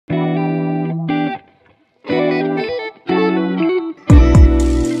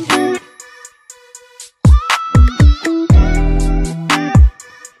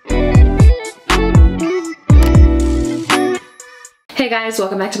guys,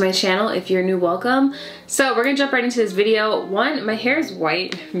 welcome back to my channel. If you're new, welcome. So we're gonna jump right into this video. One, my hair is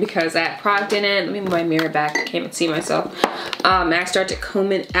white because I had product in it. Let me move my mirror back, I can't even see myself. I started to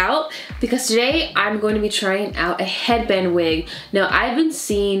comb it out because today I'm going to be trying out a headband wig. Now I've been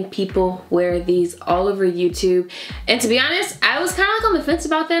seeing people wear these all over YouTube, and to be honest, I was kind of like on the fence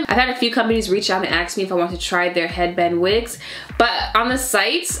about them. I've had a few companies reach out and ask me if I want to try their headband wigs, but on the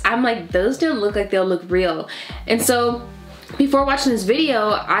sites I'm like, those don't look like they'll look real. And so before watching this video,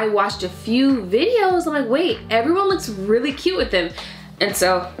 I watched a few videos. I'm like, wait, everyone looks really cute with them. And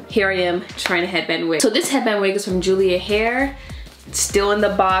so here I am trying a headband wig. So this headband wig is from JuliaHair. It's still in the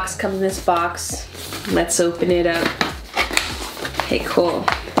box, comes in this box. Let's open it up. Okay, cool.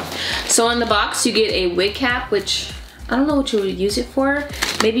 So in the box you get a wig cap, which I don't know what you would use it for.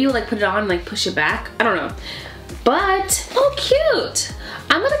 Maybe you like put it on and like push it back. I don't know. But, oh cute.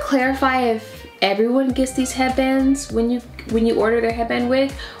 I'm gonna clarify if everyone gets these headbands when you order their headband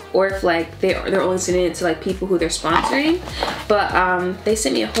wig, or if like they're only sending it to like people who they're sponsoring. But they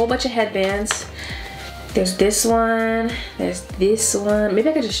sent me a whole bunch of headbands. There's this one, there's this one. Maybe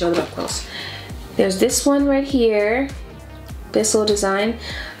I could just show them up close. There's this one right here, this little design.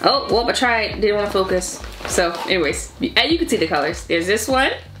 Oh, well, I tried, didn't want to focus. So anyways, you can see the colors. There's this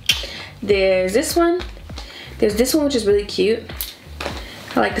one, there's this one, there's this one, which is really cute.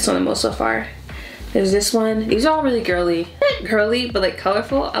 I like this one the most so far. There's this one. These are all really girly. Not girly, but like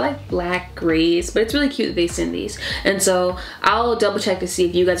colorful. I like black, grays, but it's really cute that they send these. And so I'll double check to see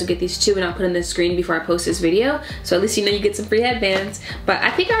if you guys will get these too, and I'll put in the screen before I post this video. So at least you know you get some free headbands. But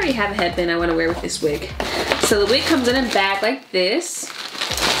I think I already have a headband I want to wear with this wig. So the wig comes in a bag like this.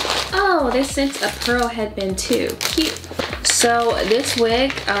 Oh, they sent a pearl headband too. Cute. So this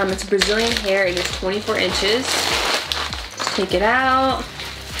wig, it's Brazilian hair. It is 24 inches. Just take it out.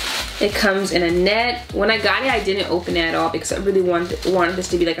 It comes in a net. When I got it, I didn't open it at all because I really wanted this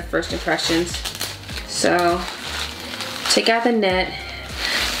to be like a first impressions. So, take out the net.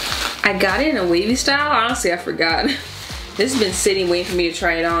 I got it in a wavy style. Honestly, I forgot. This has been sitting waiting for me to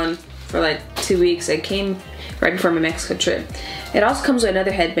try it on for like 2 weeks. It came right before my Mexico trip. It also comes with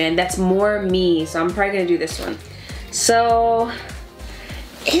another headband that's more me, so I'm probably gonna do this one. So,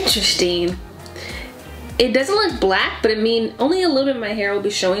 interesting. It doesn't look black, but I mean, only a little bit of my hair will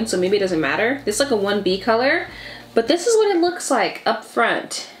be showing, so maybe it doesn't matter. It's like a 1B color, but this is what it looks like up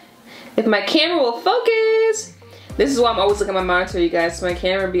front. If my camera will focus, this is why I'm always looking at my monitor, you guys, so my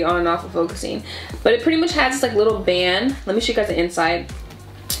camera will be on and off of focusing. But it pretty much has this like little band. Let me show you guys the inside.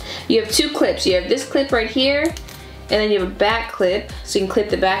 You have two clips. You have this clip right here, and then you have a back clip, so you can clip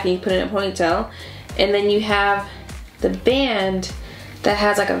the back and you can put it in a ponytail. And then you have the band that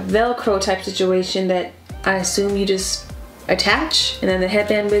has like a Velcro type situation that I assume you just attach, and then the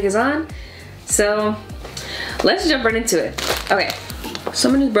headband wig is on. So let's jump right into it. Okay, so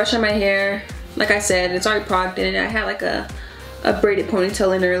I'm gonna just brush on my hair. Like I said, it's already product in it. I had like a braided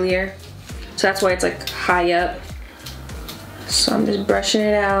ponytail in earlier, so that's why it's like high up. So I'm just brushing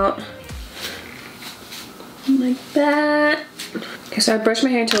it out like that. Okay, so I brushed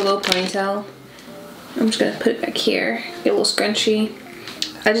my hair into a little ponytail. I'm just gonna put it back here, get a little scrunchy.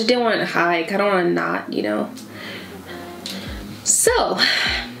 I just didn't want it high. I don't want a knot, you know. So,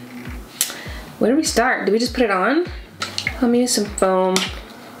 where do we start? Do we just put it on? Let me use some foam.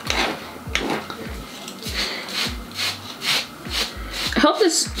 I hope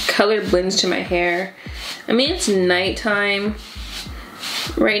this color blends to my hair. I mean, it's nighttime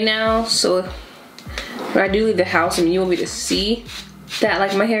right now, so when I do leave the house, I mean, you want me to see that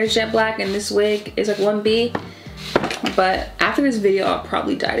like my hair is jet black and this wig is like 1B. But after this video, I'll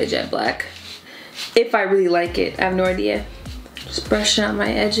probably dye to jet black. If I really like it, I have no idea. Just brushing out my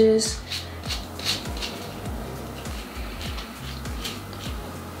edges.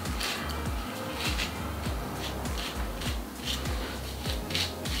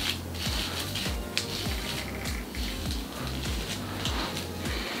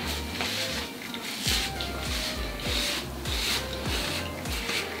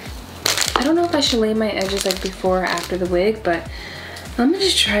 I don't know if I should lay my edges like before or after the wig, but I'm gonna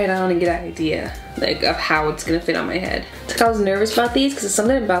just try it on and get an idea like of how it's gonna fit on my head. It's like I was nervous about these because there's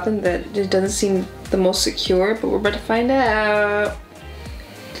something about them that just doesn't seem the most secure, but we're about to find out.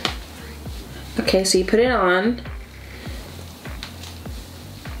 Okay, so you put it on.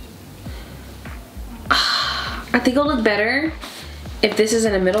 I think it'll look better if this is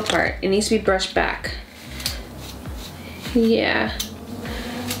in the middle part. It needs to be brushed back. Yeah.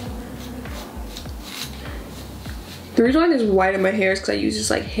 The reason why there's white in my hair is because I use this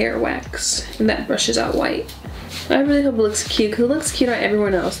like hair wax, and that brushes out white. I really hope it looks cute, because it looks cute on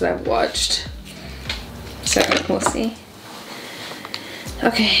everyone else that I've watched. So we'll see.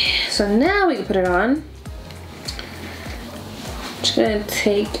 Okay, so now we can put it on. Just gonna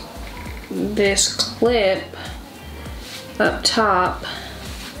take this clip up top,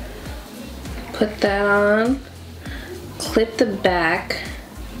 put that on, clip the back.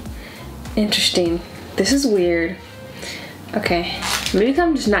 Interesting. This is weird. Okay, maybe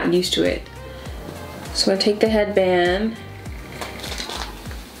I'm just not used to it. So I'm gonna take the headband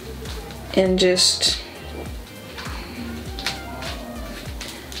and just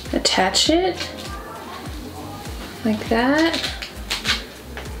attach it like that.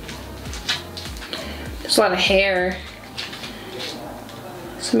 There's a lot of hair,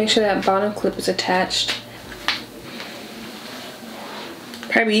 so make sure that bottom clip is attached.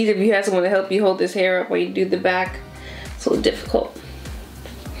 Probably easier if you have someone to help you hold this hair up while you do the back. It's a little difficult.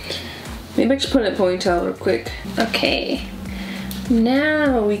 Maybe I should put in a ponytail real quick. Okay,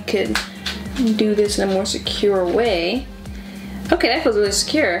 now we could do this in a more secure way. Okay, that feels really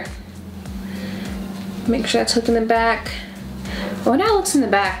secure. Make sure that's hooked in the back. Oh, now it looks in the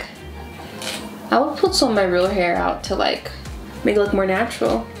back. I will put some of my real hair out to like make it look more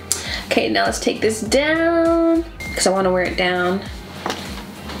natural. Okay, now let's take this down because I want to wear it down.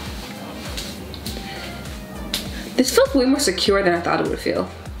 This feels way more secure than I thought it would feel.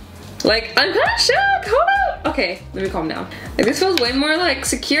 Like, I'm kind of shocked. Hold up. Okay, let me calm down. Like, this feels way more like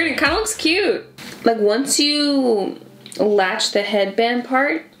secure and it kind of looks cute. Like, once you latch the headband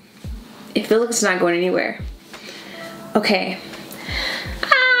part, it feels like it's not going anywhere. Okay.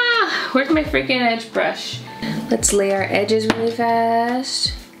 Ah, where's my freaking edge brush? Let's lay our edges really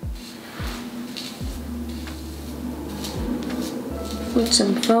fast. With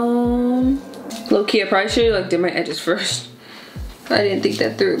some foam. Low key, I probably should have like did my edges first. I didn't think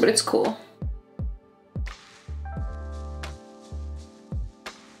that through, but it's cool.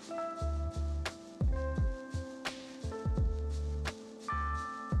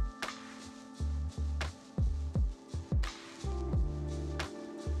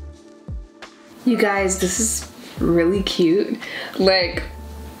 You guys, this is really cute. Like,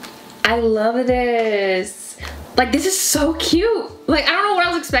 I love this. Like, this is so cute. Like, I don't know what I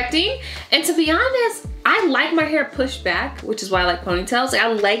was expecting. And to be honest, I like my hair pushed back, which is why I like ponytails. Like, I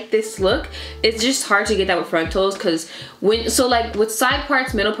like this look. It's just hard to get that with frontals because so like with side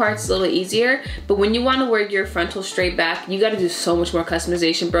parts, middle parts, it's a little easier. But when you want to wear your frontal straight back, you got to do so much more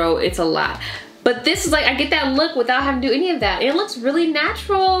customization, bro. It's a lot. But this is like, I get that look without having to do any of that. It looks really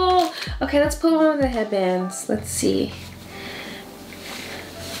natural. Okay, let's put on the headbands. Let's see.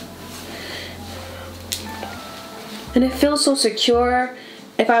 And it feels so secure.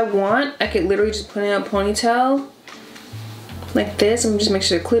 If I want, I could literally just put in a ponytail like this and just make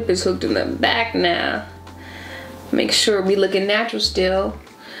sure the clip is hooked in the back now. Make sure we looking natural still.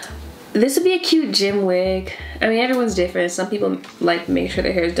 This would be a cute gym wig. I mean, everyone's different. Some people like to make sure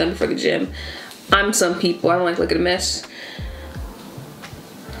their hair is done before the gym. I'm some people, I don't like looking at a mess.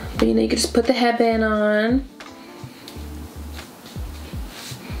 But you know, you can just put the headband on.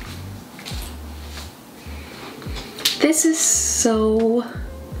 This is so,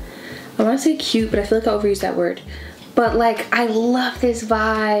 I want to say cute, but I feel like I overuse that word. But like, I love this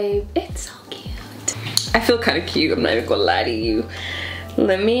vibe. It's so cute. I feel kind of cute, I'm not even gonna lie to you.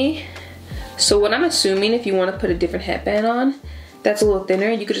 So what I'm assuming, if you want to put a different headband on, that's a little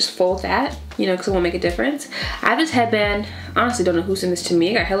thinner, you could just fold that, you know, because it won't make a difference. I have this headband, honestly don't know who sent this to me.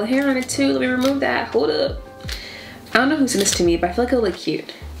 I got hella hair on it too, let me remove that, hold up. I don't know who sent this to me, but I feel like it'll look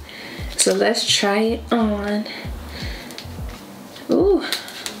cute. So let's try it on. Ooh.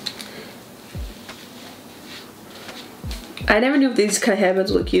 I never knew if these kind of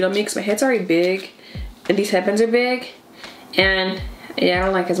headbands would look cute on me because my head's already big and these headbands are big. And yeah, I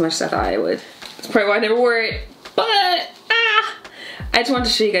don't like it as much as I thought I would. That's probably why I never wore it. But I just wanted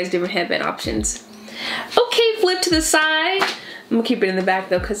to show you guys different headband options. Okay, flip to the side. I'm gonna keep it in the back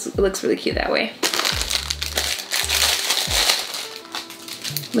though because it looks really cute that way.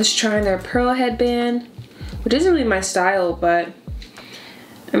 Let's try on their pearl headband, which isn't really my style, but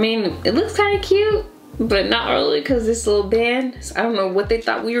I mean, it looks kind of cute, but not really because this little band. So I don't know what they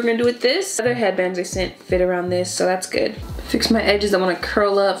thought we were gonna do with this. Other headbands they sent fit around this, so that's good. Fix my edges. I want to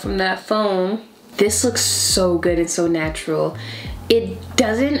curl up from that foam. This looks so good and so natural. It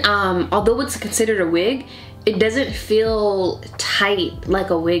doesn't, although it's considered a wig, it doesn't feel tight like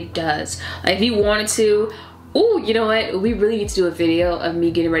a wig does. Like if you wanted to, ooh, you know what? We really need to do a video of me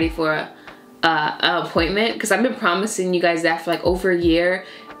getting ready for an appointment because I've been promising you guys that for like over a year.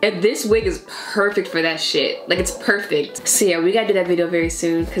 And this wig is perfect for that shit. Like it's perfect. So yeah, we gotta do that video very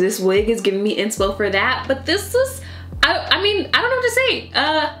soon because this wig is giving me inspo for that. But this is, I mean, I don't know what to say.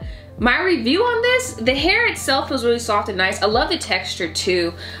 my review on this, the hair itself feels really soft and nice. I love the texture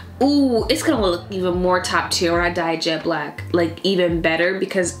too. Ooh, it's gonna look even more top tier when I dye jet black, like even better,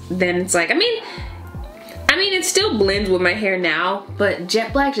 because then it's like, I mean it still blends with my hair now, but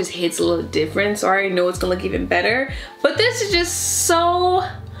jet black just hits a little different, so I already know it's gonna look even better. But this is just so,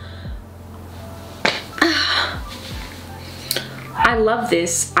 I love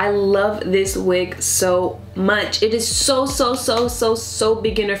this. I love this wig so much. It is so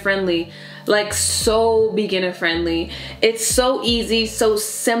beginner friendly. Like so beginner friendly. It's so easy, so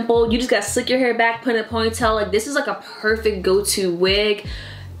simple. You just gotta slick your hair back, put in a ponytail. Like this is like a perfect go-to wig.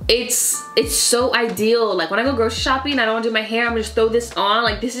 It's so ideal. Like when I go grocery shopping, I don't want to do my hair, I'm gonna just throw this on.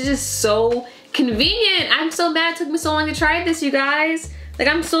 Like this is just so convenient. I'm so mad it took me so long to try this, you guys. Like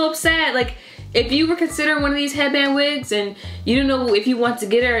I'm so upset. Like if you were considering one of these headband wigs and you don't know if you want to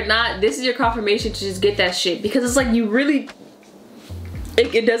get it or not, this is your confirmation to just get that shit, because it's like you really,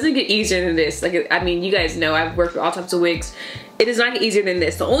 it doesn't get easier than this. Like, I mean, you guys know I've worked with all types of wigs. It does not get easier than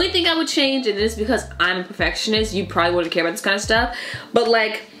this. The only thing I would change, and this is because I'm a perfectionist, you probably wouldn't care about this kind of stuff, but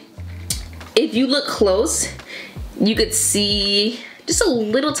like, if you look close, you could see just a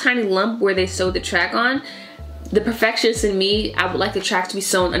little tiny lump where they sewed the track on. The perfectionist in me, I would like the track to be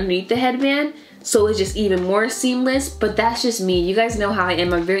sewn underneath the headband, so it's just even more seamless, but that's just me. You guys know how I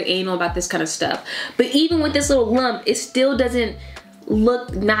am. I'm very anal about this kind of stuff. But even with this little lump, it still doesn't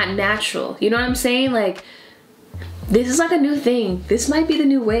look not natural. You know what I'm saying? Like, this is like a new thing. This might be the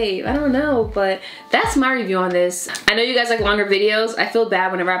new wave. I don't know, but that's my review on this. I know you guys like longer videos. I feel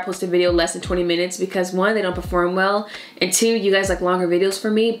bad whenever I post a video less than 20 minutes because one, they don't perform well, and two, you guys like longer videos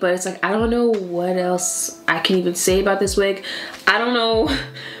for me, but it's like, I don't know what else I can even say about this wig. I don't know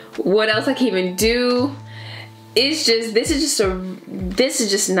what else I can even do. It's just, this is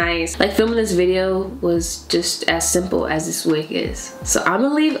just nice. Like filming this video was just as simple as this wig is. So I'm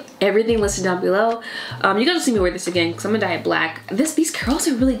gonna leave everything listed down below. You guys will see me wear this again because I'm gonna dye it black. These curls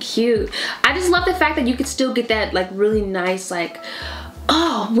are really cute. I just love the fact that you could still get that like really nice, like,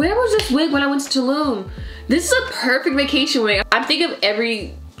 oh, where was this wig when I went to Tulum? This is a perfect vacation wig. I think of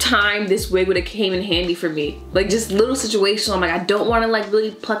every time this wig would have came in handy for me. Like just little situations, I'm like, I don't want to like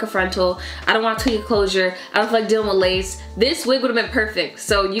really pluck a frontal, I don't want to tweak a closure, I don't feel like dealing with lace. This wig would have been perfect.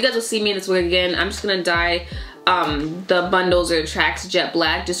 So you guys will see me in this wig again. I'm just gonna dye the bundles or the tracks jet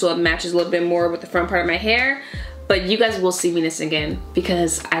black just so it matches a little bit more with the front part of my hair. But you guys will see me in this again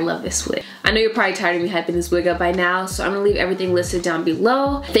because I love this wig. I know you're probably tired of me hyping this wig up by now, so I'm gonna leave everything listed down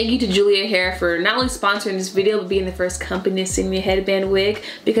below. Thank you to JuliaHair for not only sponsoring this video, but being the first company to send me a headband wig,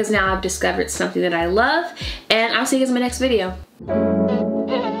 because now I've discovered something that I love. And I'll see you guys in my next video.